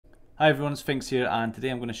Hi everyone, it's Phinqs here, and today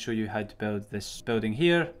I'm going to show you how to build this building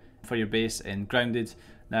here for your base in Grounded.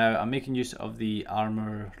 Now I'm making use of the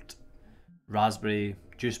armoured raspberry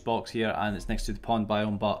juice box here, and it's next to the pond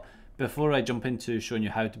biome. But before I jump into showing you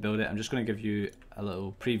how to build it, I'm just going to give you a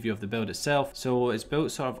little preview of the build itself. So it's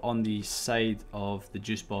built sort of on the side of the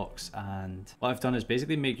juice box, and what I've done is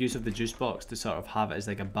basically make use of the juice box to sort of have it as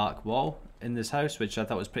like a back wall in this house, which I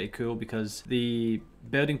thought was pretty cool because the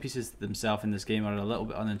building pieces themselves in this game are a little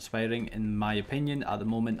bit uninspiring in my opinion at the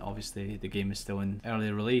moment. Obviously the game is still in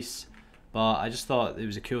early release, but I just thought it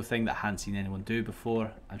was a cool thing that I hadn't seen anyone do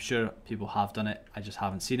before. I'm sure people have done it, I just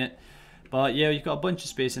haven't seen it. But yeah, you've got a bunch of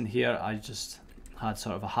space in here. I just had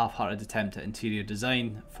sort of a half-hearted attempt at interior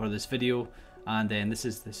design for this video, and then this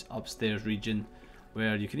is this upstairs region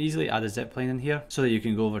where you can easily add a zipline in here so that you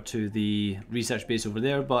can go over to the research base over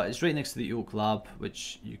there, but it's right next to the oak lab,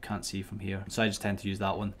 which you can't see from here, so I just tend to use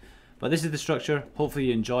that one. But this is the structure. Hopefully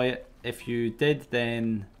you enjoy it. If you did,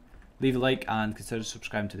 then leave a like and consider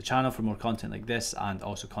subscribing to the channel for more content like this, and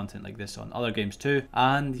also content like this on other games too.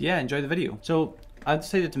 And yeah, enjoy the video. So I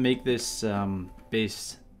decided to make this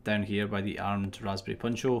base down here by the armed raspberry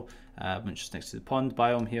poncho, which is next to the pond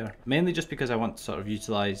biome here, mainly just because I want to sort of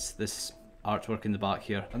utilize this artwork in the back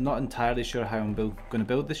here. I'm not entirely sure how I'm going to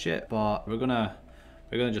build this yet, but we're gonna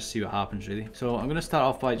just see what happens really. So I'm gonna start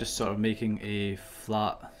off by just sort of making a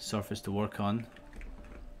flat surface to work on,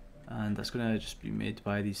 and that's gonna just be made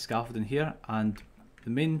by the scaffolding here. And the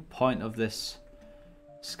main point of this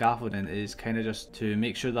scaffolding is kind of just to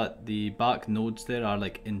make sure that the back nodes there are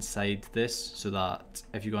like inside this, so that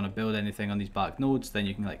if you're going to build anything on these back nodes, then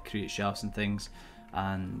you can like create shelves and things,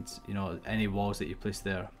 and you know, any walls that you place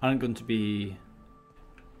there aren't going to be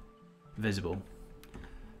visible.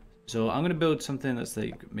 So I'm going to build something that's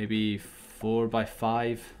like maybe 4 by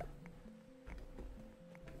 5,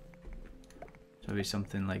 so maybe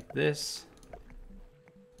something like this.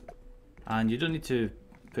 And you don't need to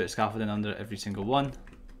put a scaffolding under every single one.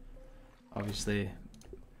 Obviously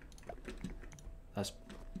that's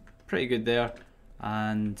pretty good there,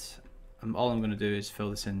 and all I'm going to do is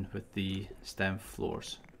fill this in with the stem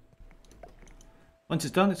floors. Once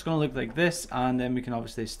it's done, it's going to look like this, and then we can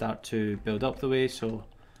obviously start to build up the way. So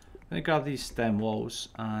I'm going to grab these stem walls,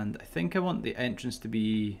 and I think I want the entrance to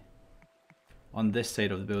be on this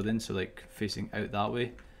side of the building, so like facing out that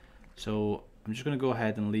way. So I'm just going to go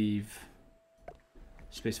ahead and leave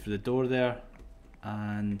space for the door there,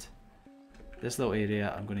 and this little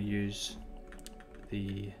area I'm going to use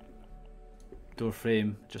the door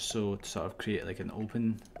frame just so to sort of create like an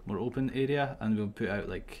more open area, and we'll put out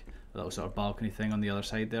like a little sort of balcony thing on the other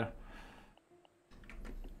side there.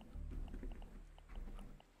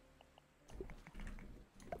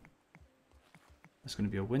 There's going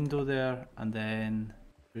to be a window there, and then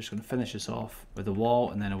we're just going to finish this off with a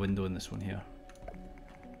wall and then a window in this one here.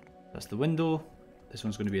 That's the window. This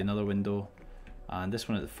one's going to be another window, and this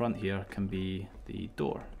one at the front here can be the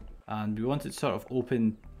door. And we want it sort of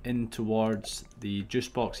open in towards the juice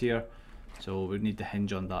box here, so we need the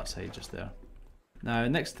hinge on that side just there. Now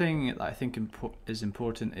next thing that I think is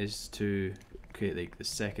important is to create like the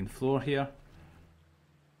second floor here,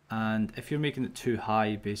 and if you're making it too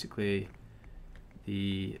high, basically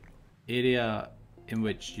the area in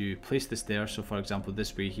which you place the stairs, so for example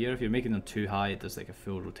this way here, if you're making them too high, it does like a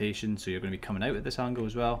full rotation, so you're going to be coming out at this angle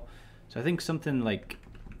as well. So I think something like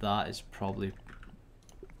that is probably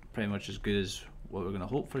pretty much as good as what we're going to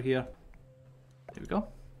hope for here. There we go.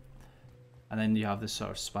 And then you have this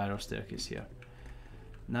sort of spiral staircase here.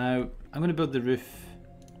 Now I'm going to build the roof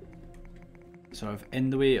sort of in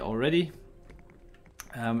the way already,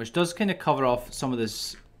 which does kind of cover off some of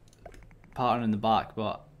this pattern in the back,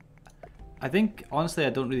 but I think honestly I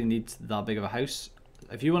don't really need that big of a house.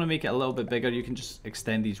 If you want to make it a little bit bigger, you can just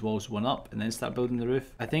extend these walls one up and then start building the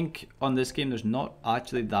roof. I think on this game there's not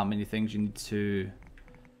actually that many things you need to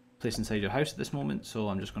place inside your house at this moment, so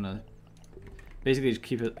I'm just going to basically just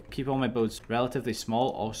keep all my builds relatively small.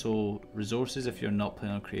 Also, resources, if you're not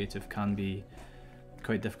playing on creative, can be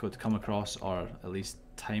quite difficult to come across, or at least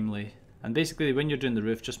timely. And basically when you're doing the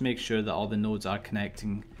roof, just make sure that all the nodes are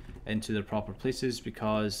connecting into their proper places,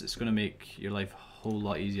 because it's going to make your life a whole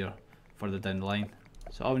lot easier further down the line.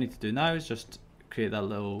 So all we need to do now is just create that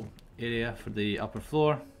little area for the upper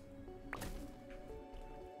floor,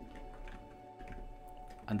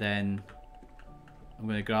 and then I'm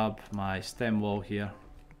going to grab my stem wall here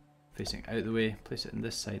facing out the way, place it in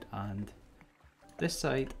this side and this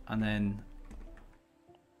side, and then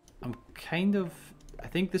I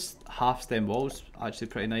think this half stem wall is actually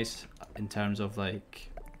pretty nice in terms of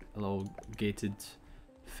like a little gated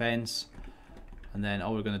fence. And then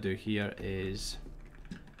all we're going to do here is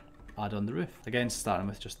add on the roof. Again, starting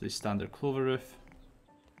with just the standard clover roof.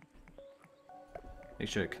 Make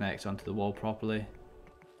sure it connects onto the wall properly.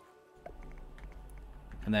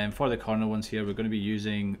 And then for the corner ones here, we're going to be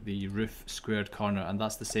using the roof squared corner, and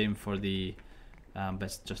that's the same for the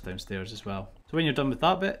bits just downstairs as well. So when you're done with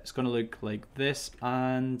that bit, it's going to look like this,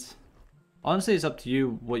 and honestly it's up to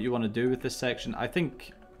you what you want to do with this section. I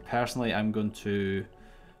think personally I'm going to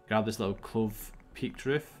grab this little clove peaked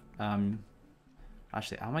roof.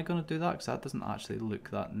 Actually, am I going to do that? Because that doesn't actually look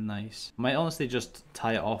that nice. I might honestly just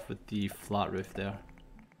tie it off with the flat roof there.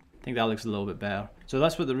 I think that looks a little bit better. So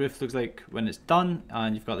that's what the roof looks like when it's done,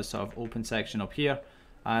 and you've got this sort of open section up here,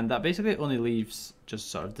 and that basically only leaves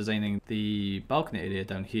just sort of designing the balcony area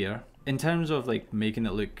down here. In terms of like making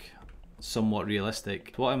it look somewhat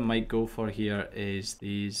realistic, what I might go for here is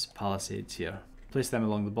these palisades here. Place them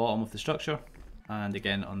along the bottom of the structure, and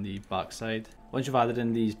again on the back side. Once you've added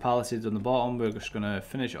in these palisades on the bottom, we're just going to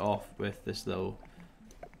finish it off with this little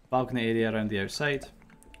balcony area around the outside.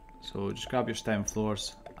 So just grab your stem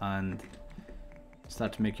floors and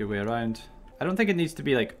start to make your way around. I don't think it needs to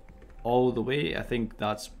be like all the way. I think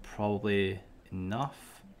that's probably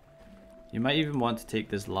enough. You might even want to take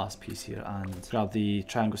this last piece here and grab the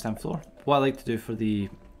triangle stem floor. What I like to do for the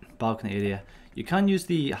balcony area, you can use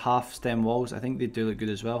the half stem walls. I think they do look good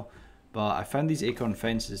as well, but I found these acorn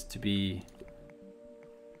fences to be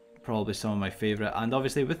probably some of my favourite, and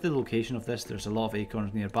obviously with the location of this, there's a lot of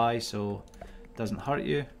acorns nearby, so it doesn't hurt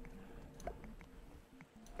you.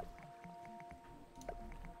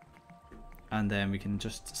 And then we can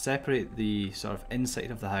just separate the sort of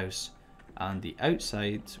inside of the house and the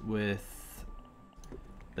outside with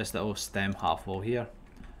this little stem half wall here.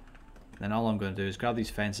 Then all I'm going to do is grab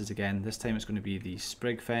these fences again. This time it's going to be the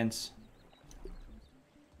sprig fence.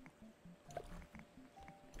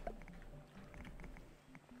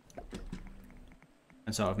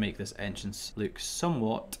 And sort of make this entrance look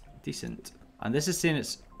somewhat decent. And this is saying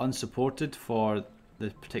it's unsupported for the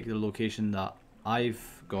particular location that I've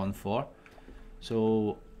gone for.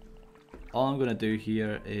 So all I'm going to do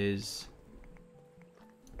here is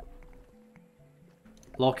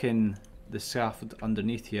lock in the scaffold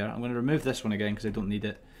underneath here. I'm going to remove this one again because I don't need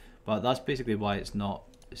it, but that's basically why it's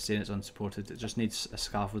saying it's unsupported. It just needs a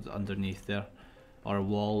scaffold underneath there, or a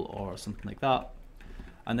wall or something like that.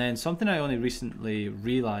 And then something I only recently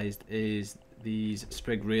realised is these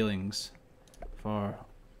sprig railings for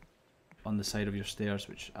on the side of your stairs,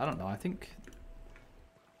 which I don't know, I think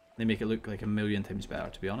they make it look like a million times better,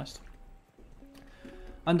 to be honest.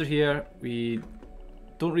 Under here we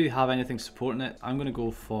don't really have anything supporting it. I'm going to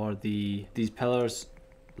go for these pillars,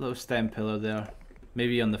 little stem pillar there,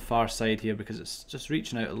 maybe on the far side here because it's just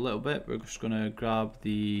reaching out a little bit. We're just going to grab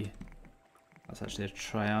that's actually a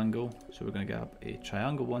triangle, so we're going to grab a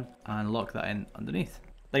triangle one and lock that in underneath.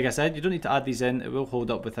 Like I said, you don't need to add these in, it will hold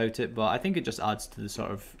up without it, but I think it just adds to the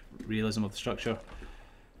sort of realism of the structure.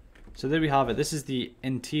 So there we have it. This is the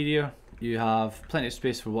interior. You have plenty of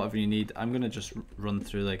space for whatever you need. I'm going to just run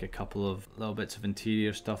through like a couple of little bits of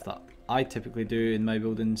interior stuff that I typically do in my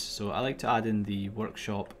buildings. So I like to add in the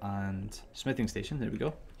workshop and smithing station. There we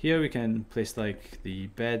go. Here we can place like the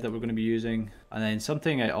bed that we're going to be using. And then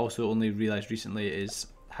something I also only realized recently is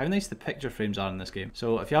how nice the picture frames are in this game.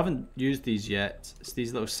 So if you haven't used these yet, it's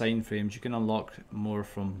these little sign frames. You can unlock more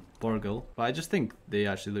from Burgle, but I just think they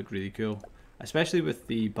actually look really cool, especially with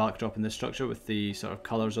the backdrop in this structure with the sort of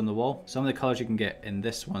colours on the wall. Some of the colours you can get in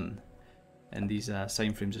this one, in these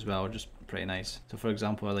sign frames as well, are just pretty nice. So for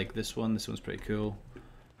example, I like this one's pretty cool.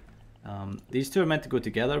 These two are meant to go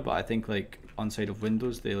together, but I think like on side of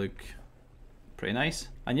windows they look pretty nice.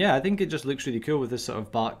 And yeah, I think it just looks really cool with this sort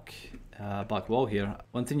of back wall here.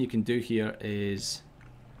 One thing you can do here is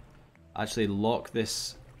actually lock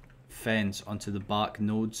this fence onto the back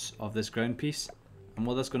nodes of this ground piece. And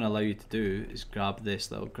what that's going to allow you to do is grab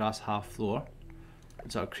this little grass half floor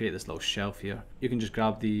and sort of create this little shelf here. You can just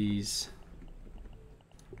grab these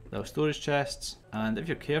little storage chests, and if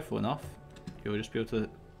you're careful enough, you'll just be able to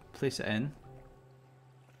place it in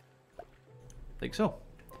like so.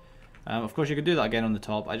 Of course you could do that again on the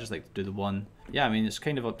top. I just like to do the one. Yeah, I mean, it's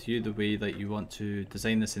kind of up to you the way that you want to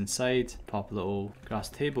design this inside. Pop a little grass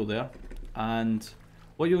table there, and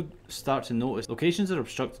what you'll start to notice, locations are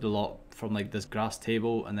obstructed a lot from like this grass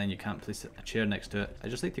table, and then you can't place a chair next to it. I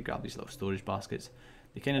just like to grab these little storage baskets.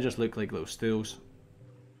 They kind of just look like little stools.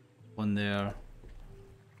 One there,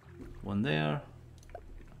 one there.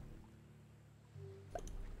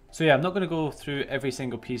 So yeah, I'm not going to go through every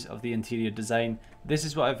single piece of the interior design. This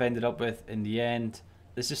is what I've ended up with in the end.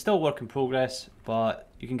 This is still work in progress, but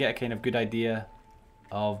you can get a kind of good idea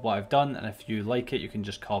of what I've done, and if you like it, you can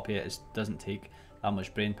just copy it. It doesn't take that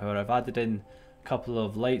much brain power. I've added in a couple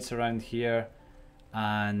of lights around here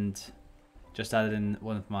and just added in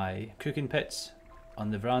one of my cooking pits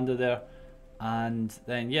on the veranda there. And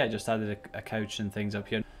then yeah, just added a couch and things up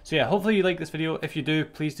here. So yeah, hopefully you like this video. If you do,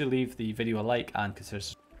 please do leave the video a like and consider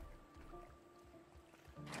subscribing.